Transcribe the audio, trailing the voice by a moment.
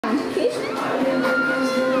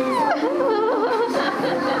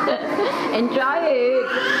Enjoy it.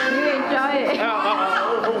 You enjoy it.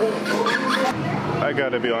 I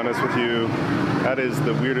gotta be honest with you, that is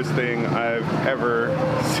the weirdest thing I've ever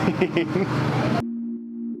seen.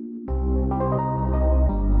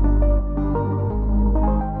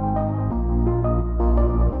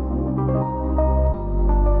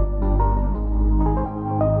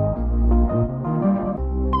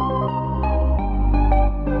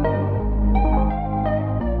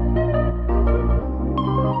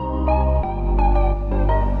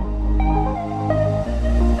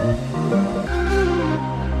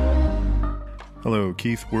 Hello,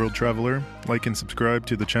 Keith, World Traveler. Like and subscribe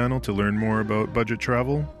to the channel to learn more about budget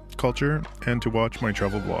travel, culture, and to watch my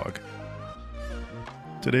travel vlog.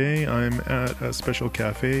 Today I'm at a special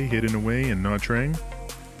cafe hidden away in Nha Trang.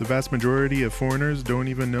 The vast majority of foreigners don't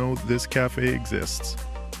even know this cafe exists,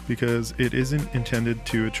 because it isn't intended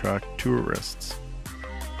to attract tourists.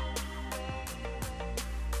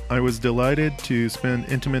 I was delighted to spend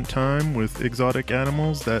intimate time with exotic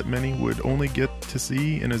animals that many would only get to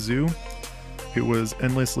see in a zoo. It was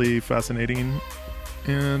endlessly fascinating,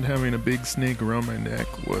 and having a big snake around my neck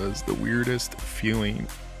was the weirdest feeling.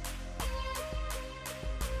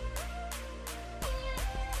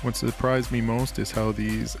 What surprised me most is how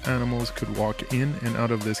these animals could walk in and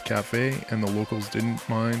out of this cafe, and the locals didn't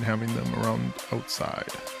mind having them around outside.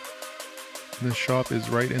 This shop is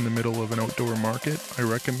right in the middle of an outdoor market. I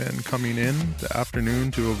recommend coming in the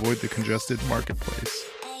afternoon to avoid the congested marketplace.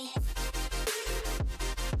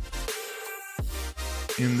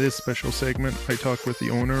 In this special segment, I talk with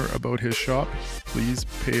the owner about his shop. Please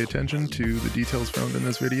pay attention to the details found in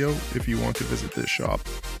this video if you want to visit this shop.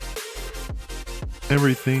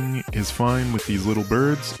 Everything is fine with these little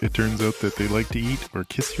birds. It turns out that they like to eat or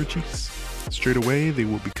kiss your cheeks. Straight away, they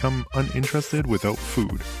will become uninterested without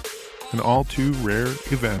food. An all too rare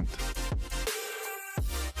event.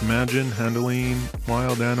 Imagine handling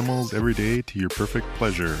wild animals every day to your perfect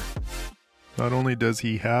pleasure. Not only does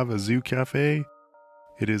he have a zoo cafe,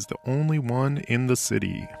 it is the only one in the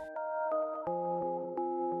city.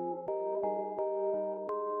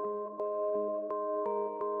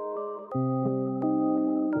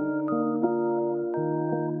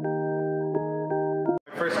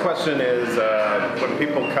 First question is, when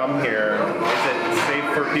people come here, is it safe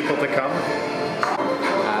for people to come?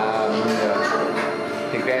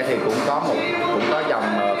 Thực ra thì cũng có dòng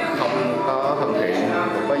không có thân thiện,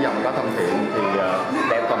 cũng có dòng có thân thiện, thì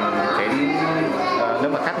đa phần sẽ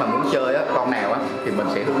nếu mà khách mà muốn chơi á, con nào á thì mình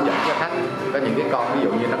sẽ hướng dẫn cho khách. Có những cái con ví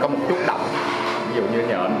dụ như nó có một chút độc, ví dụ như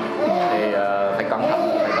nhện, thì phải cẩn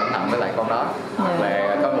thận với lại con đó. Hoặc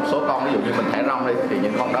là có một số con ví dụ như mình thả rong đi thì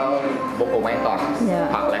những con đó vô cùng an toàn.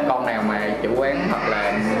 Hoặc là con nào mà chủ quán hoặc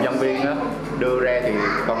là nhân viên á đưa ra thì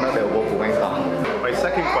con đó đều vô cùng an toàn. My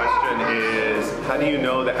second question is, how do you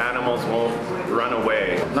know the animals won't run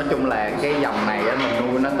away? Nói chung là cái dòng này á,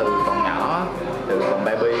 mình nuôi nó từ còn nhỏ, từ còn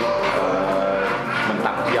baby. Mình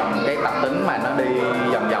tập dần cái tập tính mà nó đi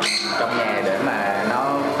vòng vòng trong nhà để mà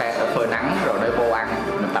nó phơi nắng rồi để vô ăn.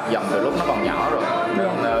 Mình tập dần từ lúc nó còn nhỏ rồi. Nên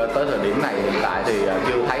tới thời điểm này hiện tại thì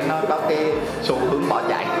chưa thấy nó có cái xu hướng bỏ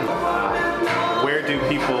chạy. Where do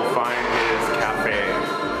people find his cafe?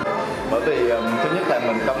 Bởi vì thứ nhất là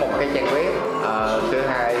mình có một cái trang web, thứ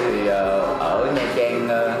hai thì ở Nha Trang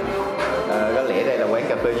có lẽ đây là quán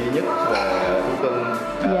cà phê duy nhất về thú cưng,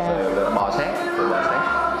 về bò sát.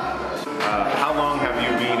 How long have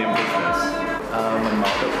you been in business? Mình mở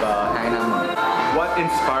được 2 năm rồi. What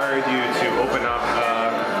inspired you to open up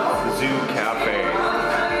a zoo cafe?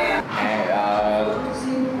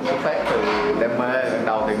 Xuất phát từ đam mê. Ban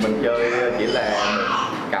đầu thì mình chơi chỉ là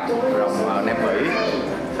cặp rồng Nam Mỹ.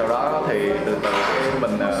 Sau đó thì từ từ cái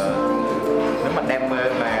mình nếu mà đam mê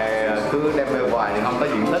mà cứ đam mê hoài thì không có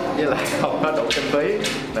diện tích với lại không có đủ kinh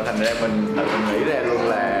phí, nên thành ra mình nghĩ ra luôn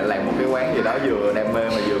là làm một cái quán gì đó vừa đam mê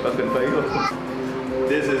mà vừa có kinh phí luôn.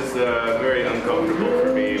 This is very uncomfortable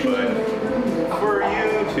for me, but for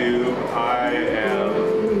you two, I am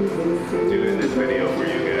doing this video for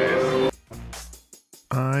you guys.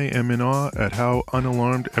 I am in awe at how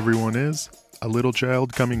unalarmed everyone is. A little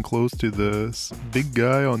child coming close to this big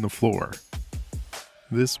guy on the floor.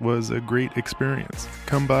 This was a great experience.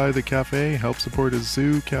 Come by the cafe, help support his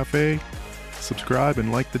zoo cafe, subscribe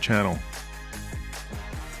and like the channel.